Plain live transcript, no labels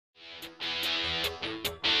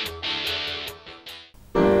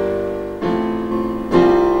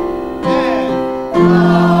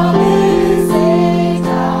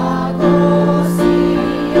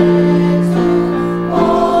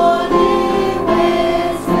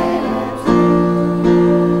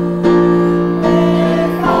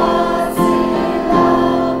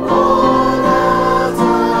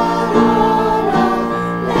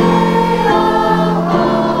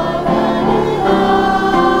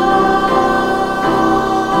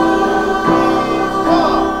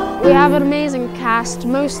have an amazing cast.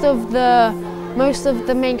 Most of the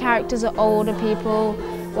main characters are older people,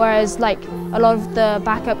 whereas like a lot of the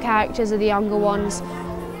backup characters are the younger ones.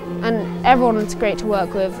 And everyone is great to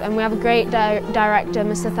work with, and we have a great director,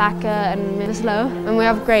 Mr. Thacker and Miss Lowe, and we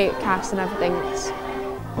have a great cast and everything. It's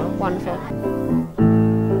wonderful.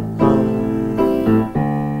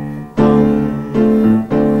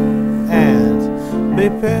 And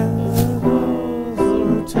prepare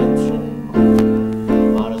attention.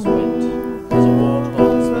 Hard as wind, as a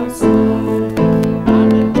waterfall smells snow,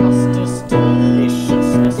 and injustice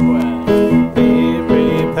deliciousness well. Be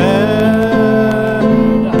prepared.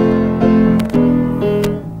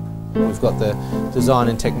 We've got the design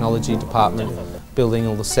and technology department building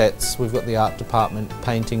all the sets. We've got the art department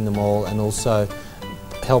painting them all, and also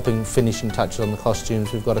helping finishing touches on the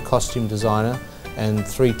costumes. We've got a costume designer and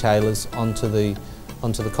 3 tailors onto the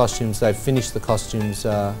costumes. They've finished the costumes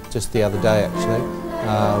just the other day actually.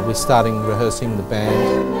 We're starting rehearsing the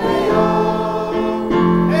band.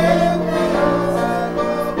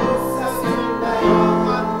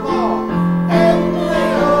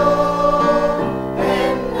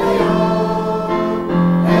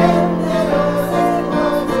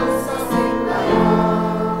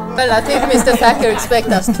 Well, I think Mr. Thacker expects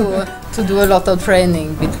us to do a lot of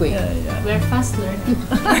training between. We're fast learning.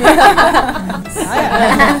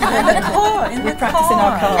 We practice in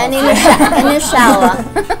our car. And in the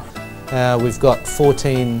shower. We've got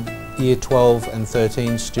 14 Year 12 and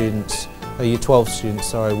 13 students, Year 12 students,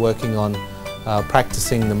 sorry, working on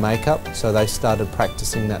practicing the makeup. So they started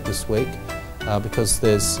practicing that this week because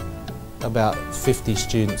there's about 50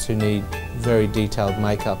 students who need very detailed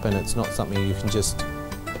makeup, and it's not something you can just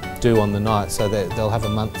do on the night, so they'll have a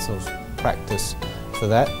month of practice for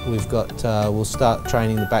that. We've got, we'll start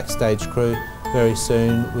training the backstage crew very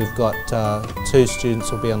soon. We've got 2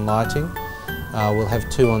 students will be on lighting, we'll have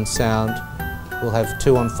 2 on sound, we'll have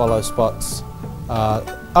 2 on follow spots.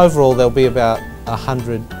 Overall there'll be about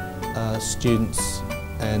 100 students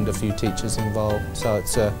and a few teachers involved, so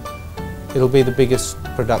it'll be the biggest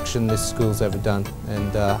production this school's ever done,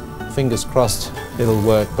 and fingers crossed it'll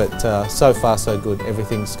work, but so far so good.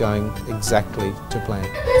 Everything's going exactly to plan.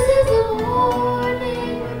 This is a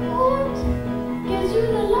warning report, gives you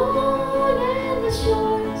the long and the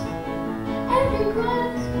short, every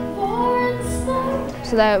request before it starts.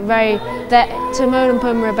 So Timon and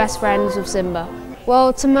Pumbaa are best friends with Simba.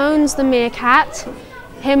 Well, Timon's the meerkat.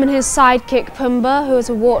 Him and his sidekick Pumbaa, who is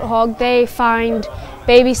a warthog, they find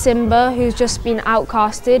baby Simba, who's just been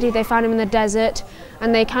outcasted. They find him in the desert,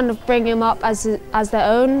 and they kind of bring him up as their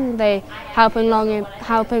own. They help him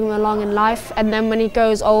along in life, and then when he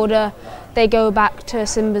grows older, they go back to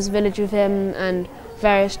Simba's village with him, and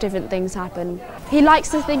various different things happen. He likes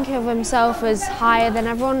to think of himself as higher than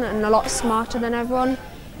everyone and a lot smarter than everyone.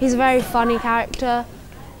 He's a very funny character,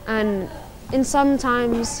 and in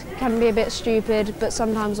sometimes can be a bit stupid, but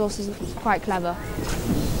sometimes also quite clever.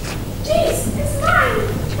 Jeez, it's mine!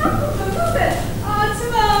 Move it! Oh,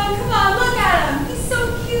 Timon, come on, look at him! He's so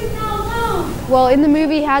cute now alone! Well, in the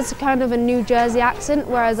movie he has kind of a New Jersey accent,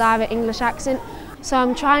 whereas I have an English accent. So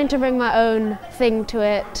I'm trying to bring my own thing to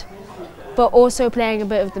it, but also playing a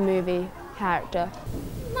bit of the movie character.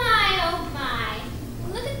 My, oh my!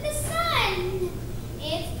 Look at the sun!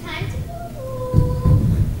 It's time to move!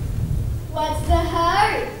 What's the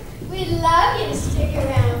hurry? We'd love you to stick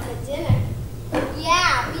around for dinner.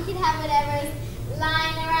 Yeah, we can have whatever's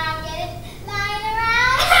lying around, get it? Lying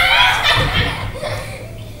around?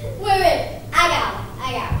 Wait, I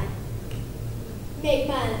got one. Make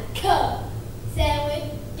mine a cub sandwich,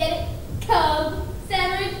 get it? Cub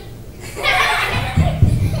sandwich?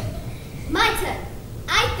 My turn.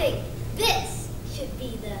 I think this should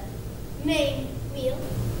be the main meal.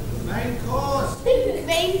 Main course!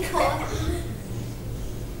 Main course.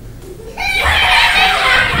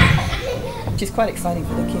 Which is quite exciting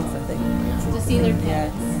for the kids, I think. To see their Yeah,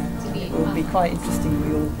 parents. To be it will be quite interesting.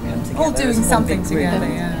 We all come together. All doing as one something big group. together,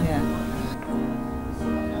 yeah.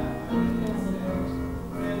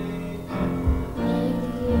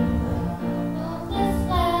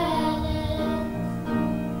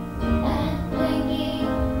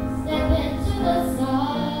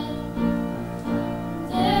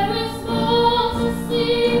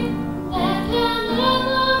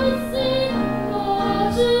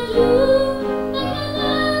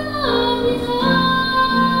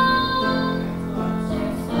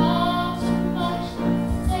 There's far too much to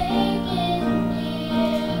take.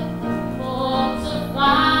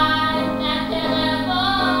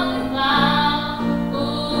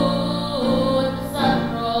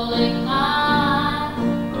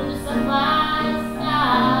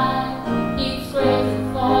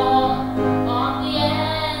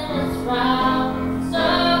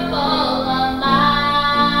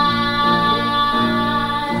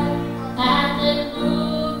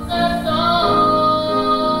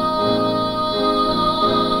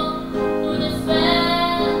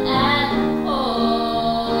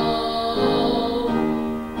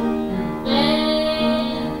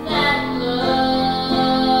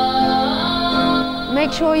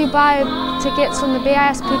 sure you buy tickets from the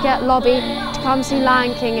BIS Phuket lobby to come see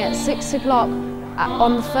Lion King at 6 o'clock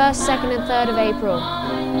on the 1st, 2nd and 3rd of April.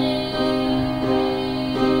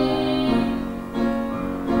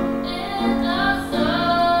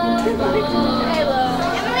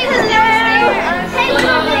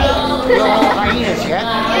 You're all hyenas,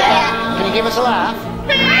 yeah? Can you give us a laugh?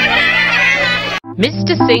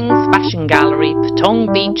 Mr. Singh's Fashion Gallery,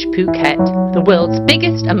 Patong Beach, Phuket, the world's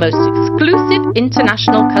biggest and most exclusive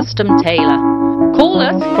international custom tailor. Call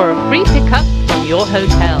us for a free pickup from your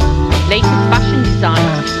hotel. Latest fashion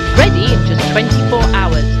designs, ready in just 24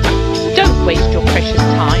 hours. Don't waste your precious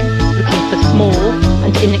time looking for small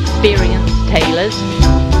and inexperienced tailors.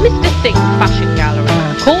 Mr. Singh's Fashion Gallery.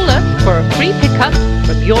 Call us for a free pickup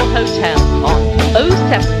from your hotel on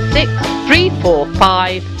 076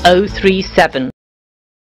 345 037.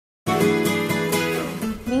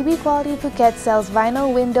 BB Quality Phuket sells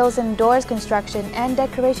vinyl windows and doors construction and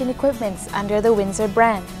decoration equipments under the Windsor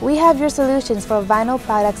brand. We have your solutions for vinyl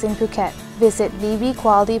products in Phuket. Visit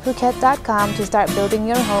bbqualityphuket.com to start building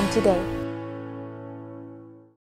your home today.